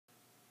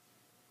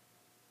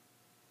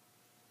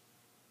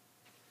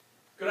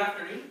Good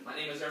afternoon. My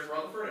name is Eric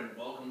Rutherford, and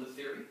welcome to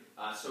Theory.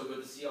 So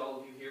good to see all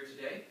of you here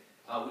today.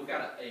 We've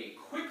got a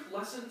quick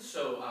lesson,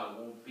 so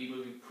we'll be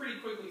moving pretty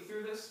quickly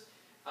through this.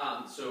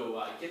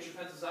 So get your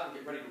pencils out and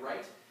get ready to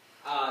write.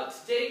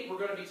 Today we're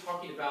going to be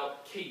talking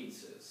about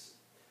cadences.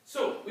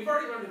 So we've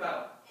already learned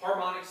about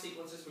harmonic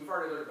sequences, we've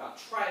already learned about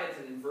triads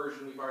and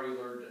inversion, we've already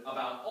learned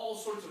about all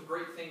sorts of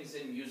great things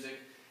in music.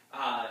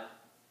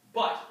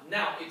 But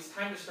now it's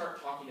time to start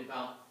talking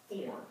about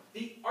form,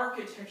 the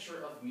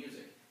architecture of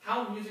music,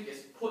 how music is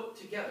put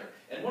together.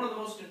 And one of the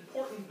most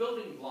important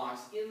building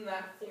blocks in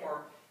that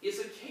form is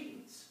a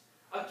cadence.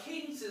 A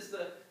cadence is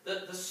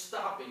the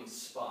stopping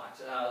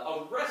spot,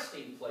 a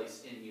resting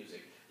place in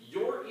music.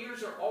 Your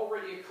ears are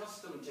already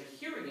accustomed to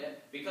hearing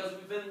it because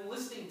we've been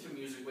listening to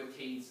music with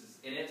cadences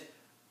in it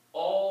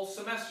all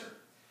semester.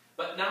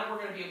 But now we're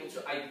going to be able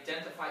to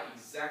identify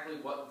exactly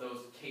what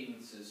those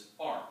cadences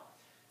are.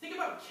 Think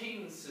about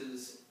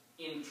cadences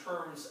in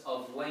terms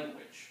of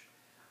language.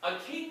 A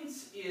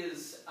cadence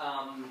is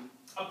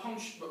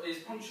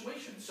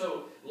punctuation,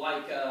 so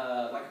like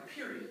a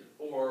period,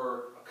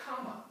 or a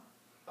comma,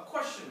 a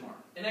question mark,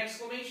 an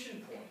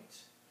exclamation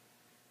point.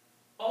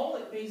 All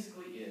it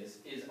basically is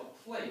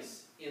a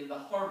place in the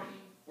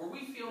harmony where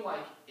we feel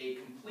like a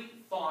complete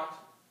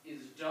thought is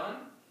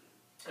done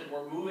and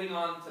we're moving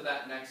on to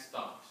that next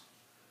thought.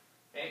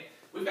 Okay?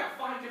 We've got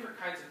 5 different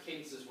kinds of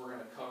cadences we're going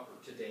to cover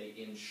today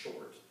in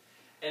short.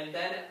 And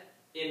then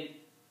in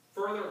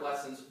further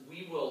lessons,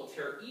 we will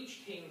tear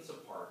each cadence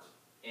apart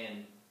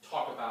and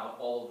talk about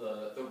all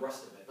the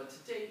rest of it. But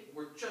today,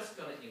 we're just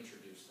going to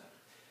introduce them.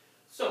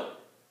 So,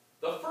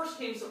 the first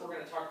cadence that we're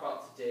going to talk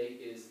about today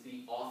is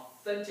the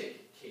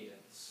authentic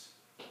cadence.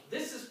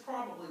 This is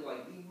probably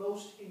like the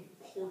most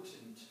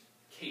important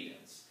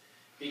cadence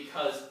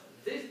because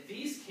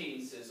these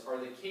cadences are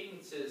the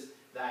cadences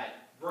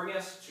that bring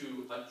us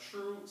to a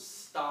true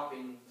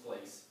stopping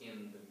place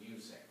in the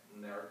music.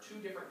 And there are 2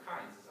 different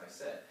kinds, as I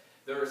said.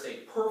 There is a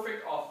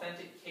perfect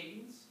authentic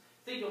cadence.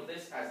 Think of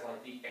this as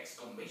like the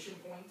exclamation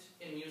point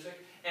in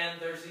music.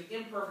 And there's the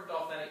imperfect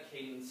authentic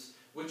cadence,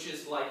 which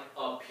is like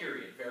a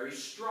period. Very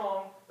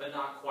strong, but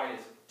not quite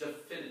as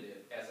definitive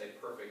as a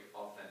perfect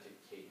authentic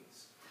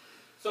cadence.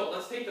 So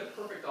let's take the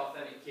perfect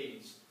authentic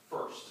cadence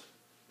first.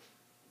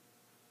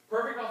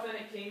 Perfect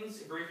authentic cadence,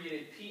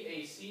 abbreviated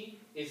PAC,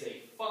 is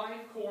a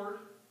 5-chord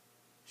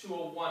to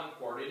a 1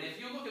 chord. And if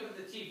you look at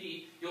the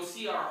TV, you'll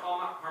see our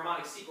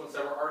harmonic sequence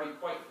that we're already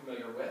quite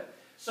familiar with.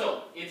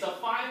 So it's a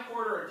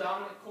 5-chord or a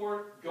dominant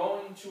chord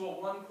going to a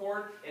 1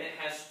 chord, and it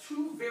has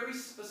 2 very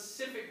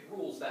specific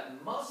rules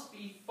that must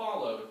be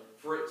followed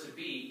for it to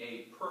be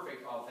a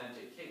perfect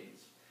authentic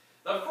cadence.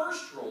 The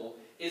first rule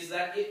is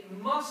that it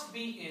must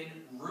be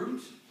in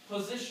root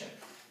position.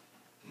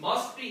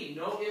 Must be,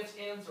 no ifs,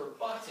 ands, or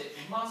buts, it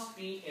must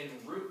be in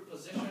root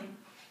position.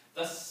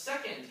 The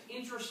second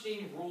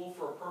interesting rule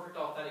for a perfect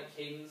authentic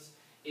cadence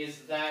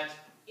is that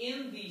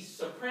in the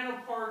soprano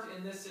part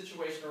in this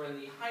situation, or in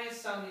the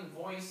highest sounding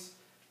voice,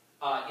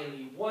 in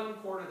the 1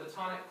 chord of the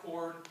tonic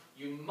chord,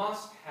 you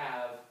must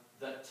have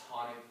the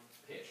tonic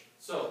pitch.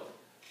 So,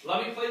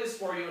 let me play this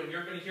for you, and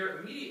you're going to hear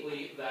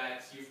immediately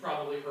that you've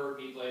probably heard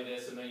me play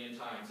this a million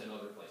times in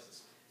other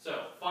places.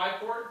 So, 5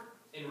 chord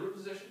in root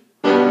position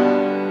to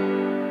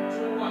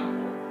a 1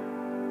 chord.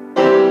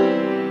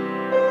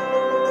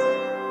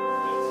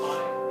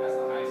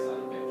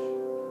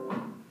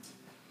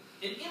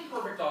 An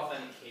imperfect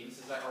authentic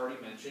cadence, as I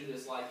already mentioned,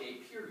 is like a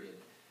period.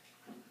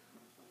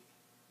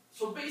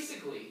 So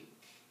basically,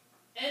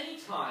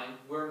 anytime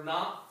we're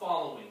not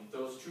following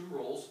those 2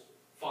 rules,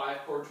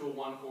 5 chord to a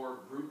 1 chord,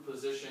 root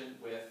position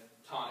with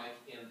tonic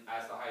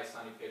as the highest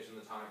sounding pitch in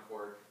the tonic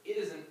chord, it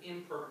is an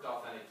imperfect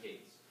authentic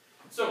cadence.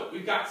 So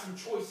we've got some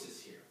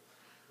choices here.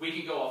 We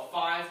can go a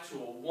 5 to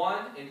a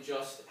 1 and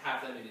just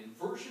have them in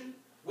inversion.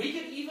 We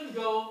can even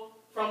go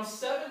from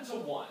 7 to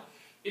 1.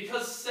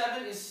 Because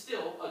 7 is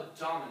still a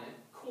dominant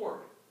chord.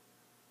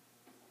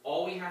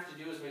 All we have to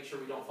do is make sure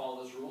we don't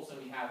follow those rules,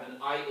 and we have an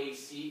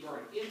IAC, or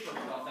an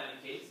imperfect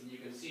authentic cadence. And you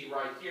can see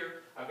right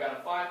here, I've got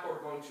a 5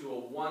 chord going to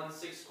a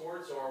 1/6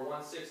 chord, so our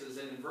 1/6 is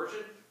in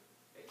inversion.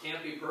 It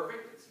can't be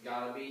perfect, it's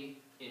got to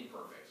be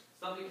imperfect.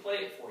 So let me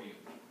play it for you.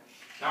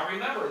 Now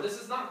remember,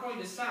 this is not going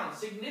to sound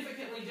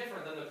significantly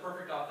different than the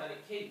perfect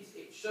authentic cadence.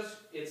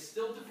 It's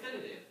still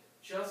definitive,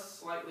 just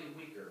slightly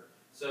weaker.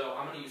 So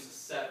I'm going to use a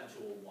 7 to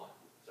a 1.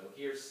 So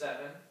here's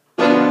 7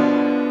 to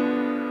 1.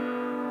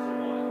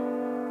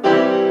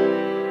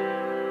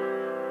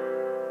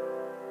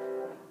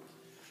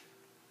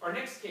 Our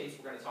next cadence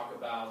we're going to talk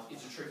about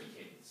is a tricky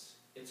cadence.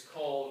 It's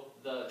called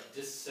the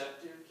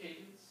deceptive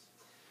cadence.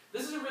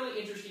 This is a really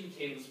interesting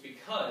cadence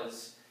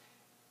because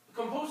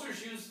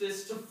composers use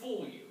this to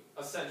fool you,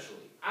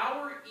 essentially.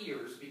 Our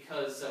ears,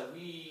 because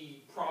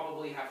we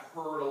probably have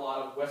heard a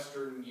lot of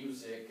Western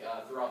music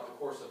throughout the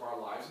course of our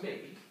lives,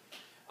 maybe.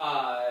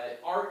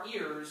 Our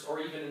ears, or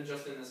even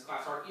just in this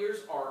class, our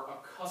ears are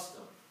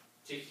accustomed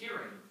to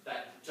hearing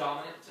that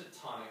dominant to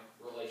tonic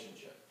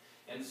relationship.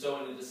 And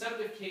so in a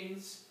deceptive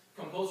cadence,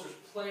 composers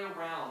play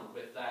around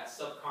with that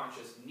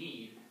subconscious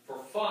need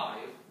for 5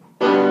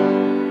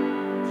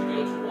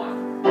 go to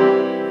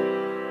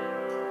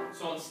 1.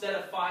 So instead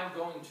of 5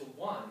 going to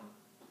 1,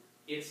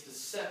 it's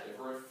deceptive,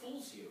 or it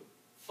fools you.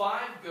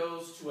 5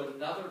 goes to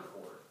another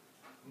chord.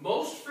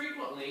 Most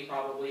frequently,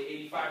 probably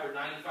 85 or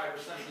 95%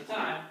 of the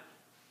time,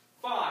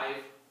 5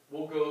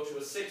 will go to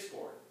a 6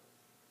 chord.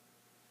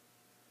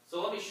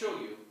 So let me show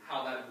you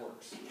how that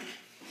works.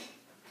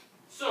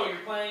 So you're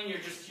playing,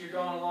 you're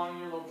going along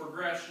your little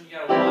progression. You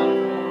got a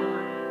 1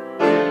 chord,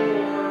 2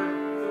 chord,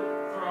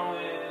 throw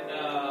in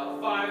a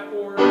 5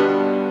 chord,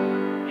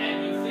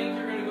 and you think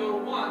you're going to go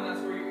to 1.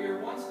 That's where your ear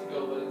wants to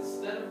go, but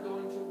instead of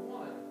going to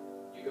 1,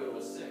 you go to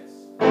a 6.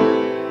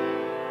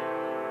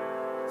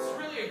 It's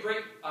really a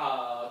great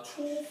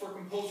tool for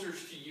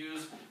composers to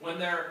use when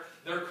they're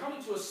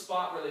coming to a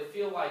spot where they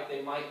feel like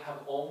they might have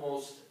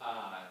almost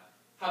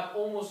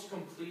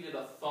completed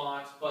a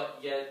thought, but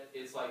yet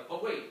it's like,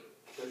 but wait,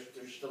 there's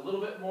just a little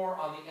bit more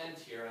on the end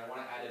here, and I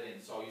want to add it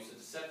in, so I'll use a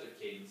deceptive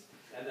cadence,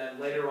 and then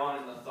later on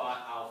in the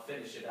thought, I'll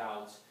finish it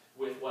out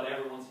with what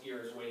everyone's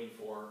ear is waiting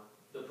for,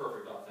 the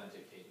perfect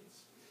authentic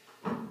cadence.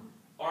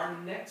 Our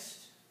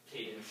next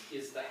cadence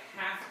is the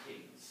half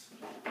cadence.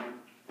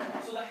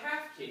 So the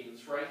half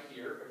cadence right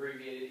here,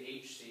 abbreviated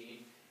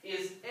HC,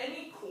 is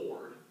any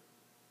chord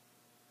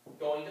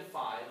going to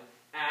 5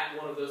 at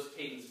one of those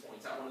cadence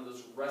points, at one of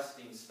those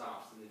resting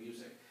stops in the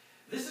music.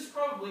 This is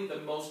probably the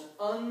most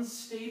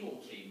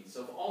unstable cadence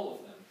of all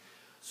of them.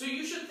 So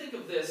you should think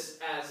of this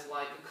as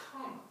like a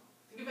comma.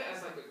 Think of it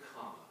as like a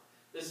comma.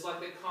 This is like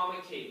the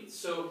comma cadence.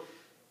 So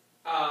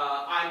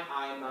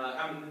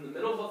I'm in the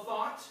middle of a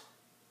thought,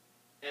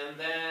 and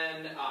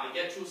then I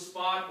get to a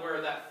spot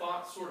where that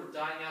thought's sort of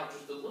dying out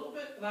just a little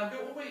bit, and I go,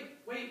 oh, wait,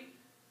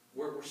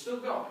 we're still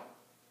going.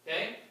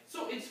 Okay?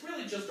 So it's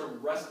really just a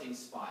resting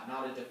spot,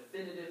 not a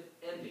definitive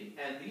ending.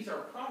 And these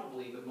are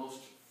probably the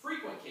most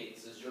frequent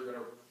cadences you're going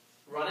to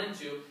run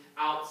into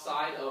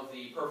outside of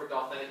the perfect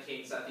authentic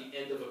cadence at the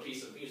end of a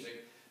piece of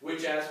music,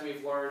 which, as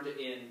we've learned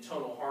in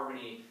tonal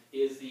harmony,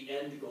 is the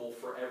end goal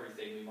for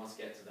everything. We must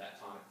get to that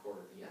tonic chord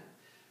at the end.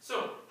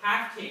 So,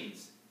 half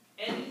cadence,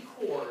 any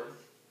chord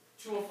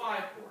to a 5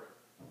 chord.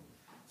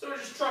 So we're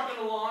just trucking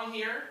along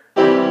here.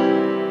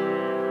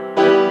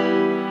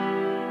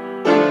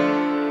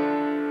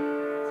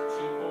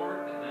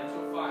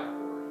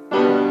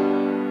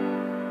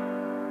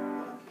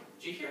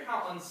 Do you hear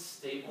how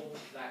unstable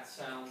that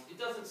sounds? It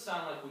doesn't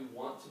sound like we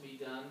want to be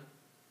done.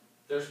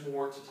 There's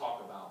more to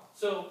talk about.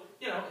 So,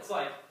 it's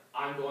like,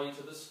 I'm going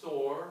to the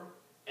store,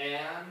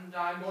 and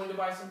I'm going to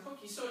buy some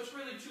cookies. So it's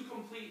really two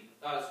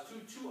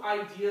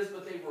ideas,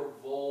 but they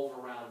revolve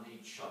around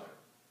each other.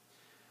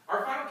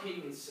 Our final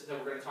cadence that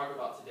we're going to talk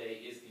about today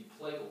is the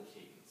plagal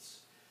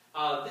cadence.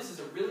 This is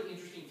a really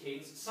interesting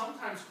cadence,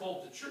 sometimes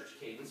called the church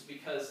cadence,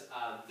 because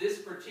this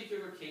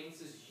particular cadence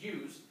is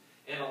used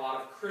in a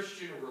lot of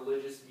Christian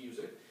religious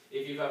music.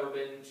 If you've ever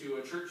been to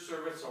a church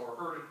service or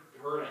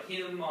heard a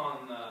hymn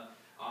on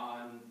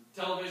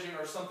television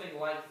or something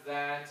like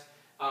that,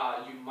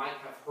 you might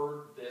have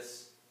heard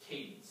this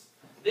cadence.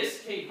 This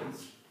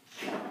cadence,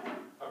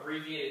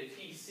 abbreviated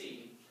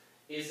PC,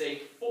 is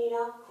a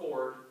 4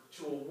 chord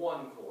to a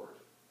 1 chord.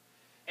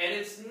 And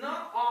it's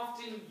not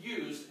often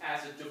used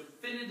as a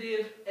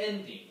definitive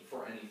ending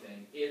for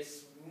anything.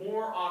 It's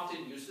more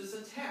often used as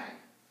a tag.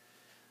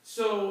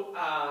 So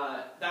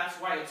that's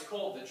why it's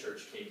called the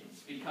church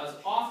cadence, because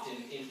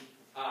often in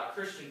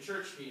Christian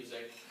church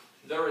music,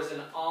 there is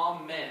an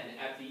amen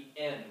at the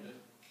end,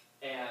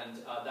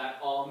 and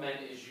that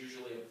amen is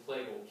usually a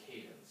plagal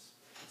cadence.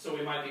 So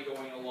we might be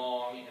going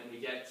along, and we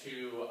get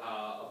to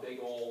a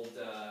big old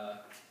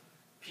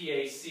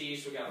PAC,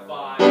 so we got a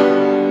 5 to a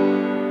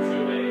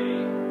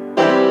 1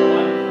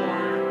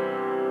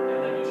 chord, and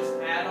then we just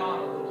add on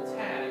a little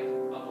tag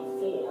of a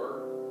 4.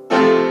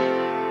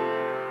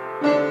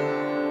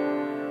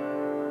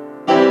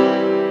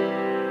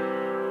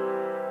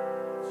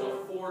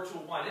 To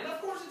 1. And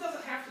of course it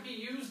doesn't have to be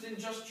used in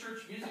just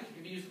church music. It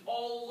can be used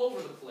all over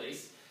the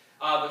place.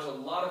 There's a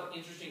lot of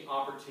interesting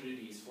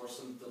opportunities for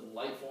some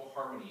delightful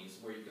harmonies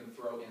where you can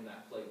throw in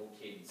that plagal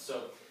cadence.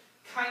 So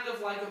kind of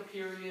like a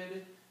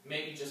period,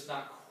 maybe just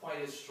not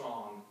quite as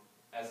strong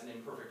as an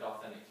imperfect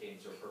authentic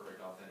cadence or perfect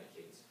authentic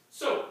cadence.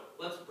 So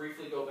let's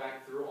briefly go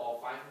back through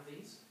all 5 of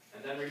these.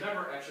 And then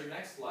remember, at your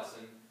next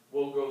lesson,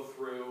 we'll go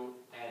through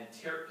and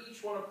tear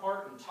each one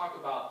apart and talk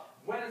about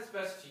when it's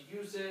best to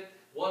use it,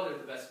 what are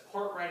the best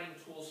part writing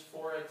tools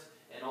for it,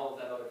 and all of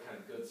that other kind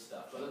of good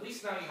stuff. But at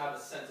least now you have a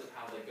sense of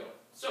how they go.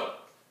 So,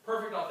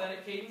 perfect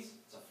authentic cadence,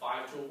 it's a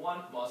 5 to a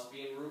 1, must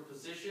be in root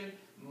position,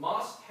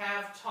 must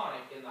have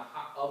tonic in the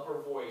upper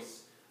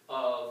voice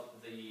of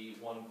the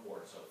 1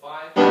 chord. So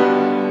 5. My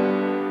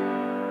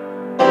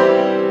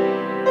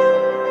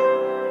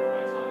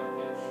tonic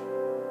pitch.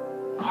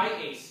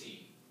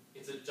 IAC,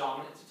 it's a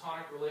dominant to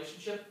tonic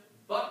relationship,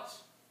 but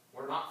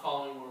we're not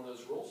following one of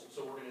those rules,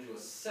 so we're going to do a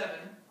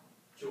 7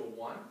 to a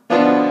 1.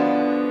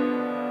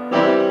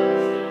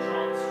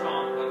 Still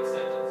strong, like a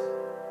sentence.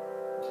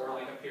 Or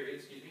like a period,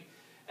 excuse me.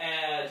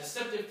 And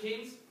deceptive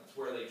cadence, that's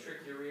where they trick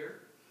your ear.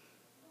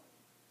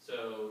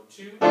 So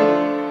 2, 5,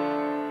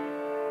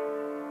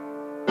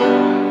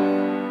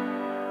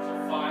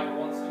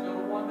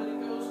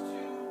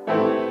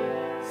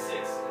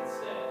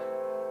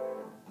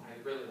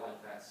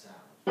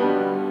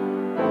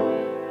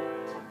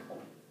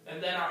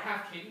 And then our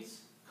half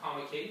cadence,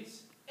 comma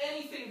cadence,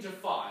 anything to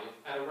 5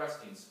 at a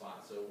resting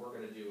spot. So we're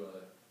going to do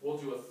we'll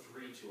do a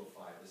 3 to a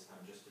 5 this time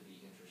just to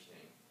be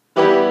interesting.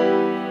 3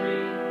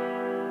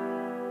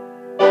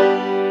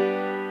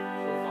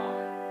 to a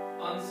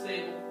 5.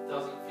 Unstable,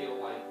 doesn't feel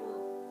like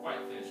we're quite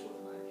finished with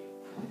an idea.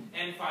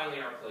 And finally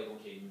our plagal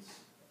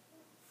cadence,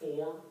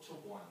 4 to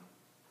 1.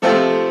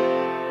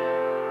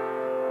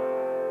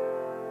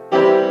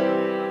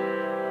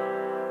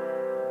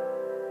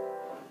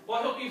 Well,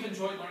 I hope you've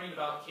enjoyed learning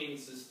about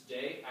cadences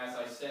today. As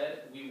I said,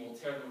 we will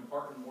tear them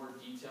apart in more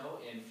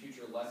detail in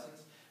future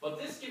lessons. But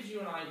this gives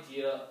you an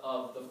idea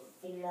of the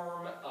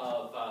form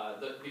of,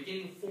 the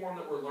beginning form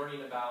that we're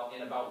learning about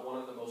and about one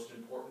of the most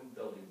important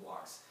building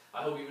blocks.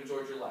 I hope you've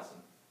enjoyed your lesson.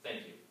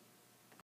 Thank you.